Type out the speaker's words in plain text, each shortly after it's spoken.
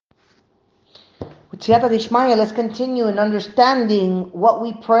Siyata Dishmaya, let's continue in understanding what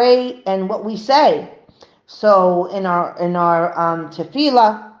we pray and what we say. So in our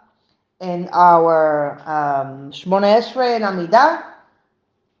tefillah, in our Shmona Esrei and Amidah,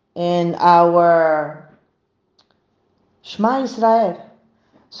 in our Shema Israel.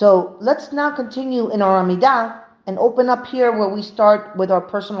 So let's now continue in our Amidah and open up here where we start with our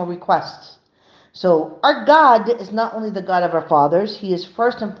personal requests. So our God is not only the God of our fathers, He is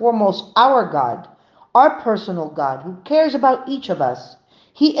first and foremost our God, our personal God, who cares about each of us.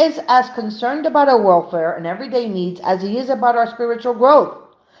 He is as concerned about our welfare and everyday needs as He is about our spiritual growth.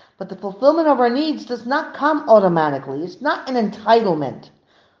 But the fulfillment of our needs does not come automatically. It's not an entitlement.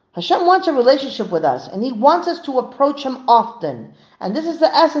 Hashem wants a relationship with us, and He wants us to approach Him often. And this is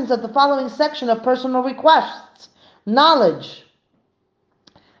the essence of the following section of personal requests. Knowledge.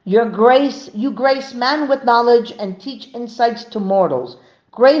 You grace man with knowledge and teach insights to mortals.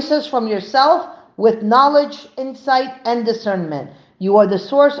 Grace us from yourself with knowledge, insight, and discernment. You are the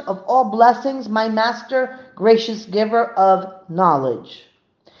source of all blessings, my master, gracious giver of knowledge.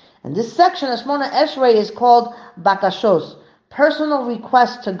 And this section of Shmona Esrei is called Bakashos, personal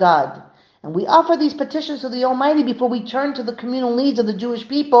requests to God. And we offer these petitions to the Almighty before we turn to the communal needs of the Jewish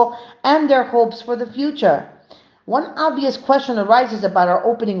people and their hopes for the future. One obvious question arises about our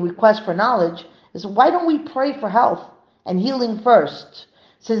opening request for knowledge is, why don't we pray for health and healing first,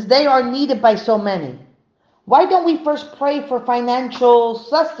 since they are needed by so many? Why don't we first pray for financial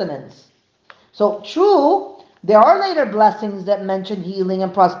sustenance? So true, there are later blessings that mention healing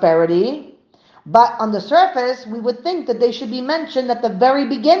and prosperity, but on the surface, we would think that they should be mentioned at the very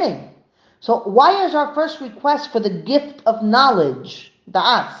beginning. So why is our first request for the gift of knowledge,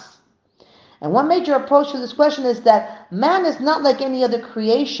 da'as? And one major approach to this question is that man is not like any other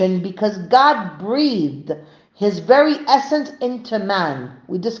creation because God breathed His very essence into man.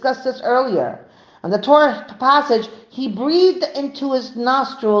 We discussed this earlier. In the Torah passage, He breathed into his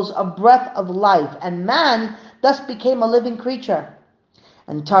nostrils a breath of life, and man thus became a living creature.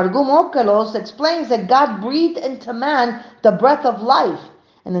 And Targum Onkelos explains that God breathed into man the breath of life,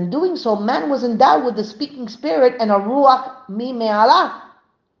 and in doing so, man was endowed with the speaking spirit and a ruach mime'alah.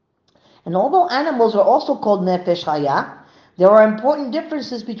 And although animals are also called nefesh chaya, there are important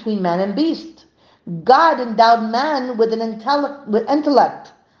differences between man and beast. God endowed man with an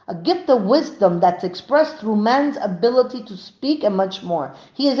intellect, a gift of wisdom that's expressed through man's ability to speak and much more.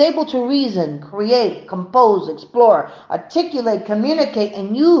 He is able to reason, create, compose, explore, articulate, communicate,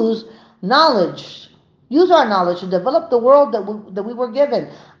 and use our knowledge to develop the world that we were given.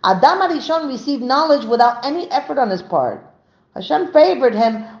 Adam HaRishon received knowledge without any effort on his part. Hashem favored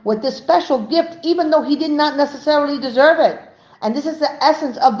him with this special gift, even though he did not necessarily deserve it. And this is the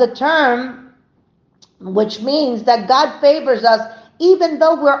essence of the term, which means that God favors us even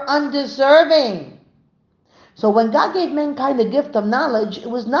though we're undeserving. So when God gave mankind the gift of knowledge, it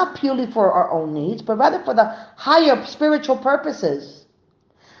was not purely for our own needs, but rather for the higher spiritual purposes.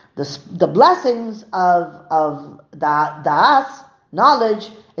 The blessings of da'as,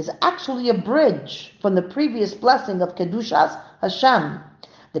 knowledge, is actually a bridge from the previous blessing of Kedushas Hashem.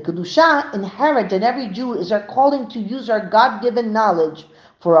 The Kedusha inherent in every Jew is our calling to use our God-given knowledge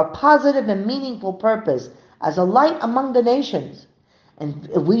for a positive and meaningful purpose as a light among the nations. And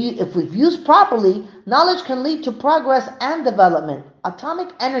if we've used properly, knowledge can lead to progress and development. Atomic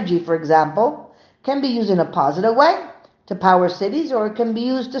energy, for example, can be used in a positive way to power cities, or it can be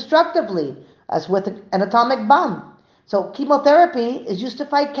used destructively, as with an atomic bomb. So chemotherapy is used to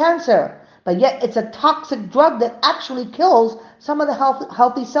fight cancer, but yet it's a toxic drug that actually kills some of the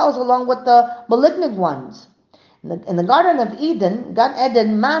healthy cells along with the malignant ones. In the Garden of Eden,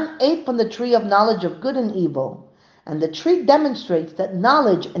 man ate from the tree of knowledge of good and evil. And the tree demonstrates that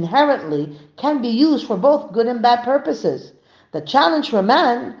knowledge inherently can be used for both good and bad purposes. The challenge for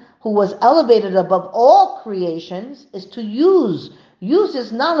man, who was elevated above all creations, is to use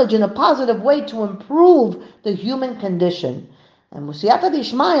his knowledge in a positive way to improve the human condition. And with Siyata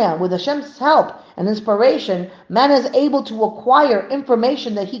Dishmaya, with Hashem's help and inspiration, man is able to acquire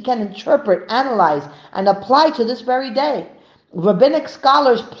information that he can interpret, analyze, and apply to this very day. Rabbinic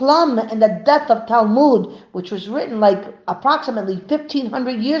scholars plumb in the depth of Talmud, which was written like approximately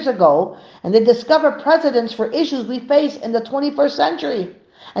 1,500 years ago, and they discover precedents for issues we face in the 21st century.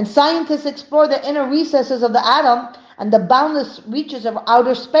 And scientists explore the inner recesses of the atom and the boundless reaches of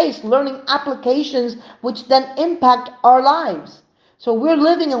outer space, learning applications which then impact our lives. So we're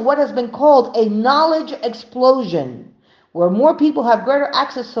living in what has been called a knowledge explosion, where more people have greater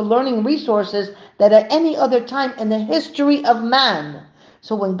access to learning resources than at any other time in the history of man.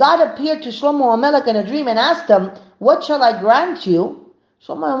 So when God appeared to Shlomo HaMelech in a dream and asked him, "What shall I grant you?"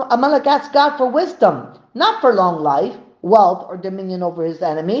 So Amalek asked God for wisdom, not for long life, wealth, or dominion over his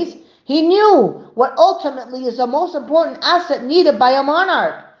enemies. He knew what ultimately is the most important asset needed by a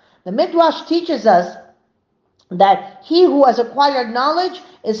monarch. The Midrash teaches us that he who has acquired knowledge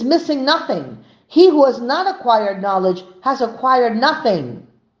is missing nothing. He who has not acquired knowledge has acquired nothing.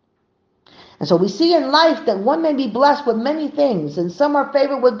 And so we see in life that one may be blessed with many things, and some are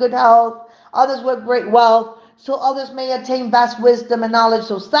favored with good health, others with great wealth, so others may attain vast wisdom and knowledge.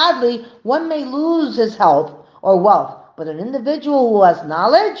 So sadly, one may lose his health or wealth, but an individual who has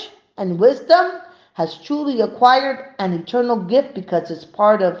knowledge and wisdom has truly acquired an eternal gift because it's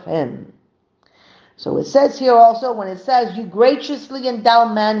part of him. So it says here also, when it says, you graciously endow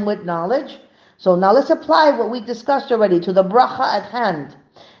man with knowledge. So now let's apply what we discussed already to the bracha at hand.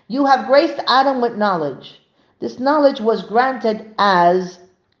 You have graced Adam with knowledge. This knowledge was granted as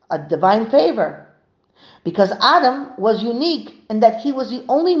a divine favor, because Adam was unique in that he was the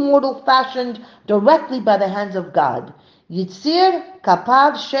only mortal fashioned directly by the hands of God. Yitzir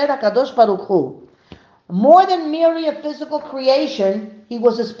kapav sher HaKadosh Baruch Hu. More than merely a physical creation, he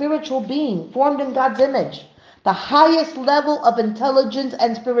was a spiritual being formed in God's image. The highest level of intelligence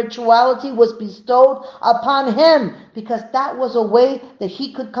and spirituality was bestowed upon him because that was a way that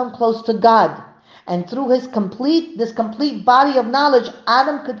he could come close to God. And through this complete body of knowledge,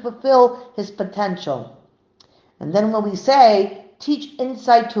 Adam could fulfill his potential. And then when we say, teach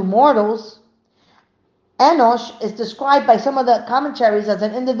insight to mortals, Enosh is described by some of the commentaries as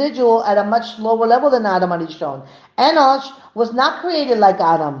an individual at a much lower level than Adam HaRishon. Enosh was not created like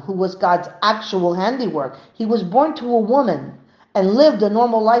Adam, who was God's actual handiwork. He was born to a woman and lived a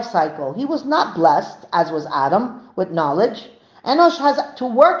normal life cycle. He was not blessed, as was Adam, with knowledge. Enosh has to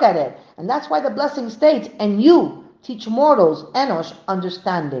work at it. And that's why the blessing states, and you teach mortals, Enosh,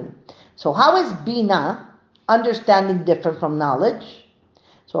 understanding. So how is Bina, understanding, different from knowledge?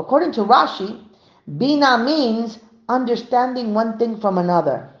 So according to Rashi, Bina means understanding one thing from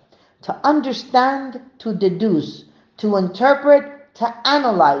another. To understand, to deduce, to interpret, to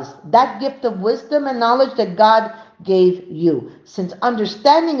analyze that gift of wisdom and knowledge that God gave you. Since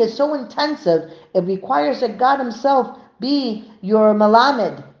understanding is so intensive, it requires that God himself be your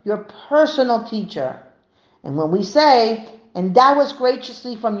melamed, your personal teacher. And when we say, endow us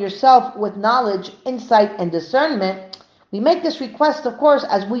graciously from yourself with knowledge, insight, and discernment, we make this request, of course,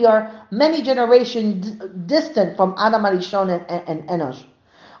 as we are many generations distant from Adam HaRishon and Enosh.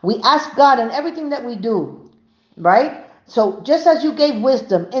 We ask God in everything that we do, right? So just as you gave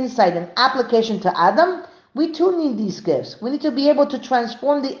wisdom, insight, and application to Adam, we too need these gifts. We need to be able to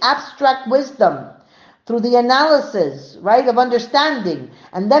transform the abstract wisdom through the analysis, right, of understanding.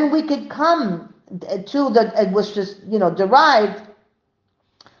 And then we could come to it was just, derived,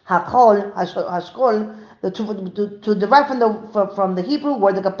 Hakol, Hashkol, to derive from the Hebrew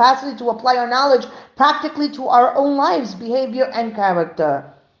word, the capacity to apply our knowledge practically to our own lives, behavior, and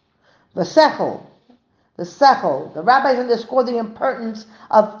character. The sechel. The rabbis underscore the importance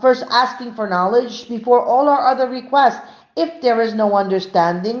of first asking for knowledge before all our other requests. If there is no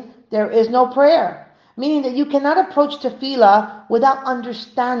understanding, there is no prayer. Meaning that you cannot approach tefillah without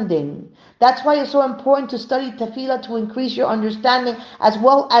understanding. That's why it's so important to study tefillah to increase your understanding as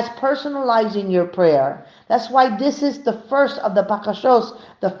well as personalizing your prayer. That's why this is the first of the bakashos,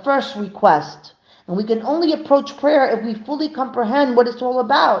 the first request. And we can only approach prayer if we fully comprehend what it's all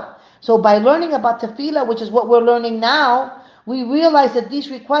about. So by learning about tefillah, which is what we're learning now, we realize that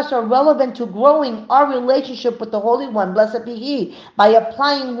these requests are relevant to growing our relationship with the Holy One, blessed be He. By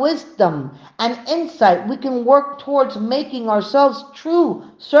applying wisdom and insight, we can work towards making ourselves true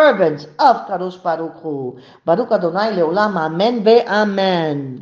servants of Kadosh Baruch Hu. Baruch Adonai Leolam, Amen ve'amen.